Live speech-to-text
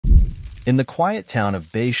In the quiet town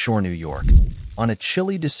of Bay Shore, New York, on a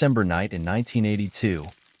chilly December night in 1982,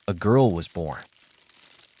 a girl was born.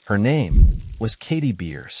 Her name was Katie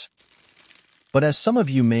Beers. But as some of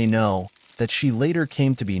you may know, that she later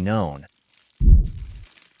came to be known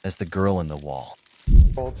as the girl in the wall.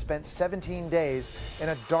 Spent 17 days in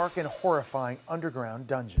a dark and horrifying underground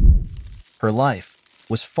dungeon. Her life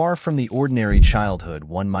was far from the ordinary childhood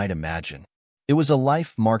one might imagine. It was a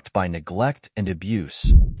life marked by neglect and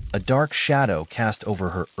abuse, a dark shadow cast over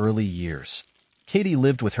her early years. Katie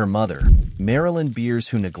lived with her mother, Marilyn Beers,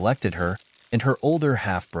 who neglected her, and her older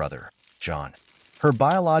half-brother, John. Her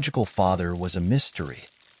biological father was a mystery,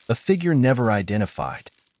 a figure never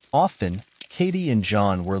identified. Often, Katie and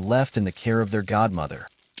John were left in the care of their godmother,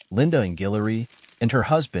 Linda Guillory, and her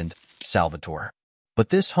husband, Salvatore. But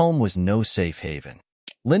this home was no safe haven.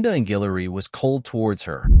 Linda Guillory was cold towards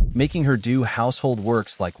her, making her do household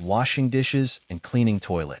works like washing dishes and cleaning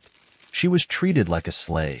toilet. She was treated like a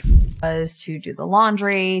slave. Was to do the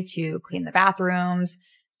laundry, to clean the bathrooms,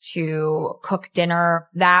 to cook dinner.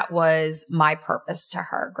 That was my purpose to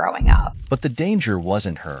her growing up. But the danger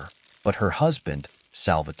wasn't her, but her husband,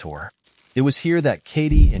 Salvatore. It was here that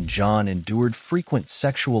Katie and John endured frequent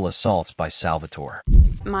sexual assaults by Salvatore.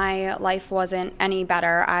 My life wasn't any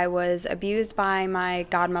better. I was abused by my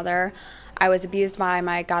godmother. I was abused by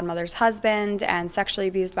my godmother's husband and sexually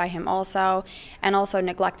abused by him also, and also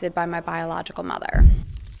neglected by my biological mother.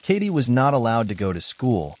 Katie was not allowed to go to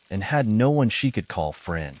school and had no one she could call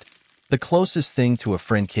friend. The closest thing to a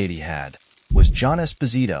friend Katie had was John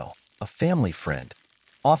Esposito, a family friend,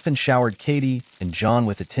 often showered Katie and John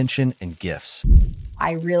with attention and gifts.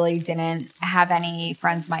 I really didn't have any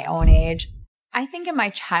friends my own age. I think in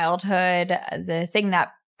my childhood, the thing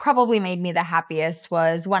that probably made me the happiest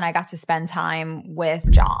was when I got to spend time with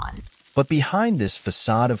John. But behind this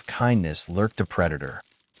facade of kindness lurked a predator.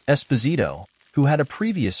 Esposito, who had a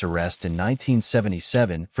previous arrest in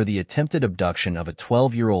 1977 for the attempted abduction of a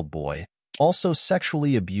 12-year-old boy, also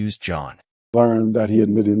sexually abused John. Learned that he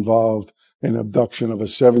had been involved in abduction of a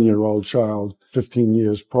 7-year-old child 15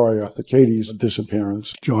 years prior to Katie's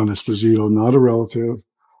disappearance. John Esposito, not a relative,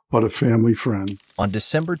 but a family friend. On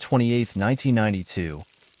December 28, 1992,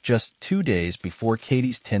 just 2 days before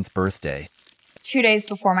Katie's 10th birthday, 2 days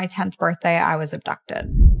before my 10th birthday, I was abducted.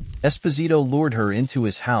 Esposito lured her into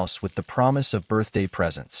his house with the promise of birthday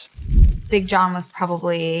presents. Big John was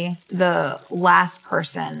probably the last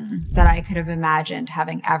person that I could have imagined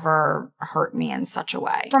having ever hurt me in such a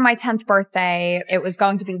way. For my 10th birthday, it was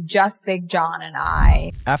going to be just Big John and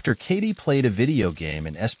I. After Katie played a video game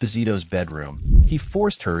in Esposito's bedroom, he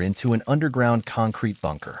forced her into an underground concrete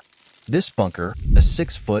bunker. This bunker, a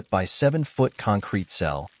 6-foot by 7-foot concrete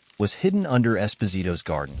cell, was hidden under Esposito's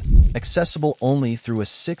garden, accessible only through a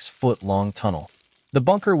 6-foot-long tunnel. The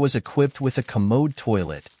bunker was equipped with a commode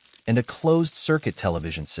toilet and a closed-circuit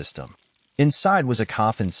television system. Inside was a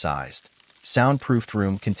coffin-sized, soundproofed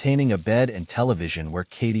room containing a bed and television where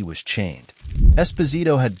Katie was chained.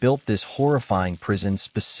 Esposito had built this horrifying prison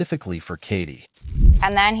specifically for Katie.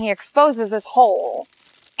 And then he exposes this hole,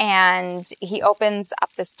 and he opens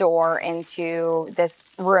up this door into this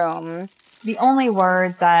room. The only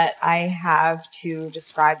word that I have to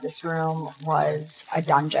describe this room was a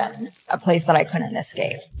dungeon, a place that I couldn't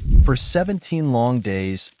escape. For 17 long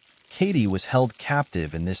days, Katie was held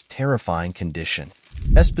captive in this terrifying condition.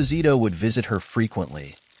 Esposito would visit her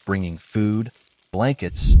frequently, bringing food,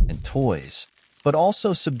 blankets, and toys, but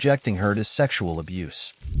also subjecting her to sexual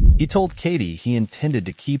abuse. He told Katie he intended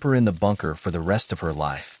to keep her in the bunker for the rest of her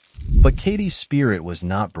life. But Katie's spirit was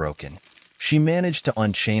not broken. She managed to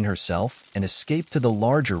unchain herself and escape to the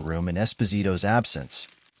larger room in Esposito's absence,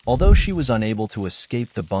 although she was unable to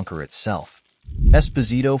escape the bunker itself.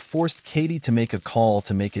 Esposito forced Katie to make a call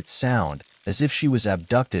to make it sound as if she was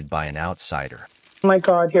abducted by an outsider. Oh my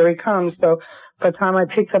God, here he comes. So by the time I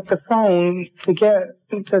picked up the phone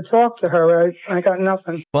to talk to her, I got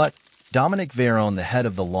nothing. But Dominic Veron, the head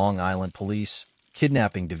of the Long Island Police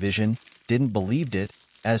Kidnapping Division, didn't believe it,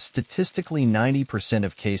 as statistically 90%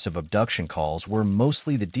 of case of abduction calls were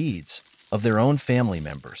mostly the deeds of their own family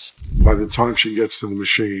members. By the time she gets to the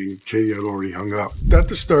machine, Katie had already hung up. That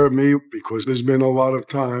disturbed me because there's been a lot of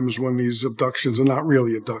times when these abductions are not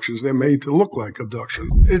really abductions. They're made to look like abduction.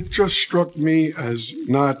 It just struck me as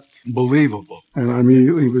not believable. And I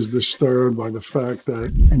immediately was disturbed by the fact that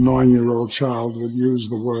a 9-year-old child would use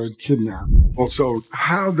the word kidnap. Also,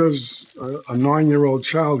 how does a 9-year-old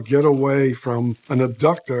child get away from an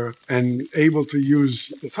abductor and able to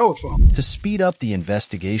use the telephone? To speed up the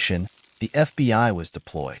investigation, the FBI was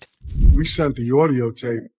deployed. We sent the audio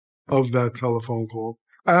tape of that telephone call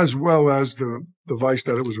as well as the device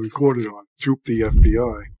that it was recorded on, duped the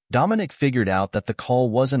FBI. Dominic figured out that the call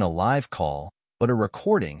wasn't a live call, but a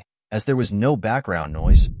recording, as there was no background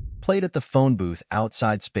noise, played at the phone booth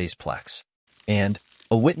outside Spaceplex. And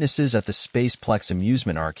witnesses at the Spaceplex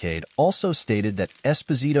amusement arcade also stated that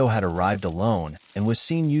Esposito had arrived alone and was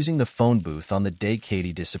seen using the phone booth on the day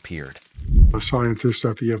Katie disappeared. A scientist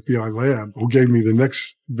at the FBI lab who gave me the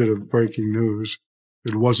next bit of breaking news.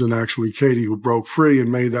 It wasn't actually Katie who broke free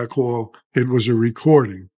and made that call. It was a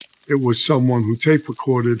recording. It was someone who tape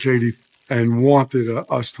recorded Katie and wanted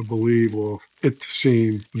us to believe, or it to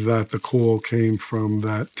seem, that the call came from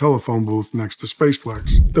that telephone booth next to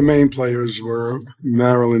Spaceplex. The main players were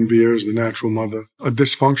Marilyn Beers, the natural mother, a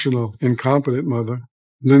dysfunctional, incompetent mother,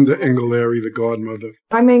 Linda Engelary, the godmother.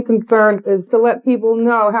 My main concern is to let people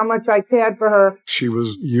know how much I cared for her. She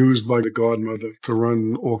was used by the godmother to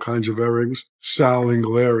run all kinds of errands. Sal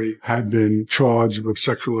Engelary had been charged with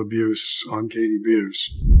sexual abuse on Katie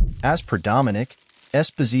Beers. As per Dominic,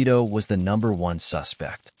 Esposito was the #1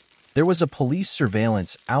 suspect. There was a police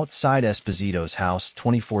surveillance outside Esposito's house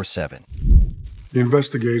 24/7. The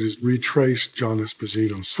investigators retraced John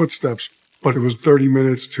Esposito's footsteps, but it was 30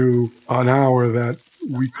 minutes to an hour that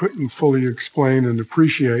we couldn't fully explain and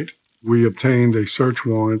appreciate. We obtained a search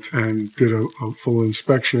warrant and did a full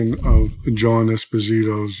inspection of John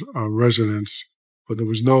Esposito's residence, but there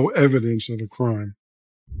was no evidence of a crime.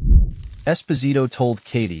 Esposito told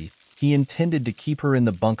Katie he intended to keep her in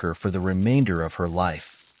the bunker for the remainder of her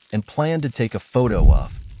life and planned to take a photo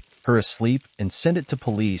of her asleep and send it to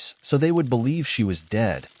police so they would believe she was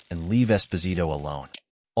dead and leave Esposito alone.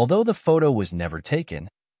 Although the photo was never taken,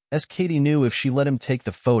 as Katie knew if she let him take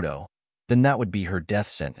the photo, then that would be her death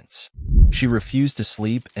sentence. She refused to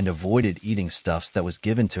sleep and avoided eating stuffs that was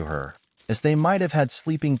given to her, as they might have had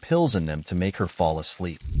sleeping pills in them to make her fall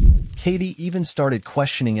asleep. Katie even started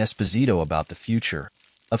questioning Esposito about the future,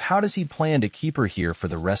 of how does he plan to keep her here for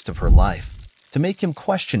the rest of her life, to make him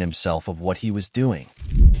question himself of what he was doing.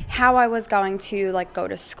 How I was going to go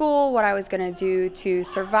to school, what I was going to do to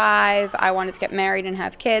survive. I wanted to get married and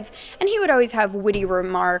have kids. And he would always have witty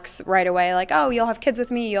remarks right away, like, oh, you'll have kids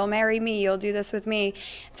with me, you'll marry me, you'll do this with me.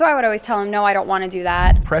 So I would always tell him, no, I don't want to do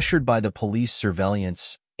that. Pressured by the police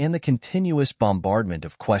surveillance and the continuous bombardment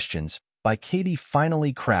of questions, Katie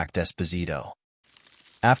finally cracked Esposito.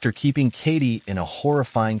 After keeping Katie in a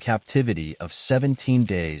horrifying captivity of 17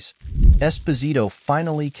 days, Esposito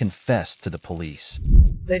finally confessed to the police.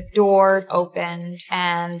 The door opened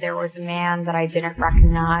and there was a man that I didn't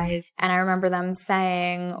recognize. And I remember them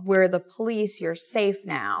saying, we're the police, you're safe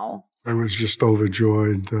now. I was just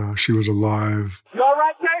overjoyed. She was alive. You all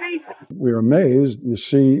right, Katie? We were amazed. You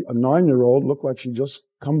see a 9-year-old look like she just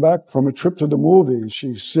come back from a trip to the movies.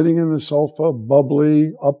 She's sitting in the sofa,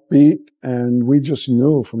 bubbly, upbeat, and we just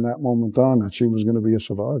knew from that moment on that she was going to be a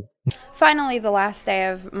survivor. Finally, the last day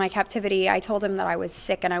of my captivity, I told him that I was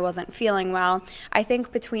sick and I wasn't feeling well. I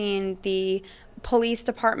think between the police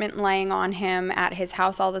department laying on him at his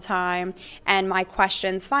house all the time and my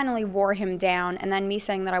questions finally wore him down, and then me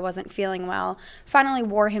saying that I wasn't feeling well finally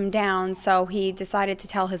wore him down, so he decided to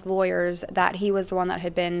tell his lawyers that he was the one that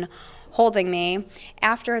had been holding me.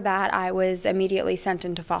 After that, I was immediately sent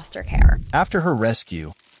into foster care. After her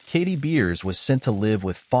rescue, Katie Beers was sent to live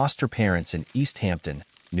with foster parents in East Hampton,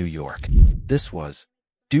 New York. This was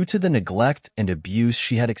due to the neglect and abuse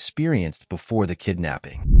she had experienced before the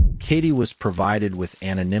kidnapping. Katie was provided with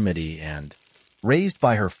anonymity and raised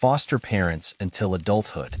by her foster parents until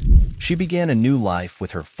adulthood. She began a new life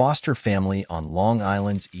with her foster family on Long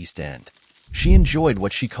Island's East End. She enjoyed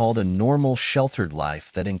what she called a normal, sheltered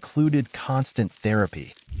life that included constant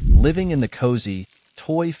therapy, living in the cozy,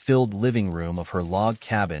 toy-filled living room of her log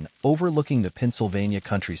cabin overlooking the Pennsylvania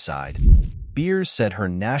countryside. Beers said her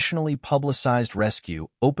nationally publicized rescue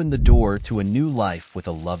opened the door to a new life with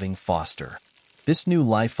a loving foster. This new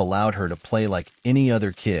life allowed her to play like any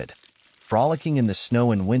other kid, frolicking in the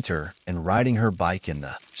snow in winter and riding her bike in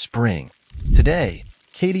the spring. Today,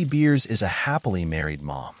 Katie Beers is a happily married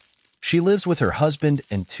mom. She lives with her husband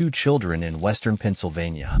and 2 children in Western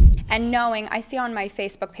Pennsylvania. And knowing, I see on my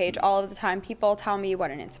Facebook page all of the time, people tell me what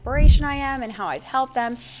an inspiration I am and how I've helped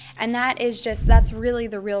them. And that's really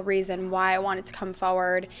the real reason why I wanted to come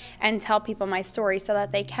forward and tell people my story, so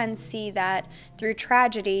that they can see that through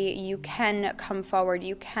tragedy, you can come forward,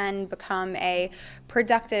 you can become a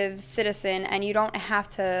productive citizen, and you don't have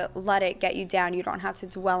to let it get you down. You don't have to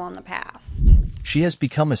dwell on the past. She has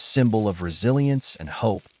become a symbol of resilience and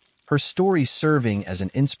hope, her story serving as an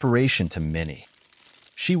inspiration to many.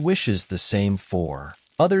 She wishes the same for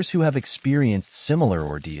others who have experienced similar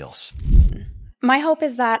ordeals. My hope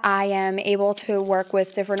is that I am able to work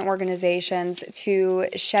with different organizations to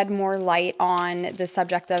shed more light on the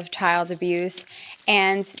subject of child abuse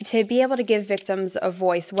and to be able to give victims a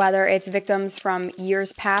voice, whether it's victims from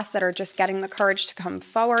years past that are just getting the courage to come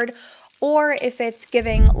forward, or if it's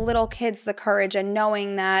giving little kids the courage and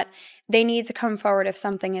knowing that they need to come forward if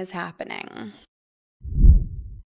something is happening.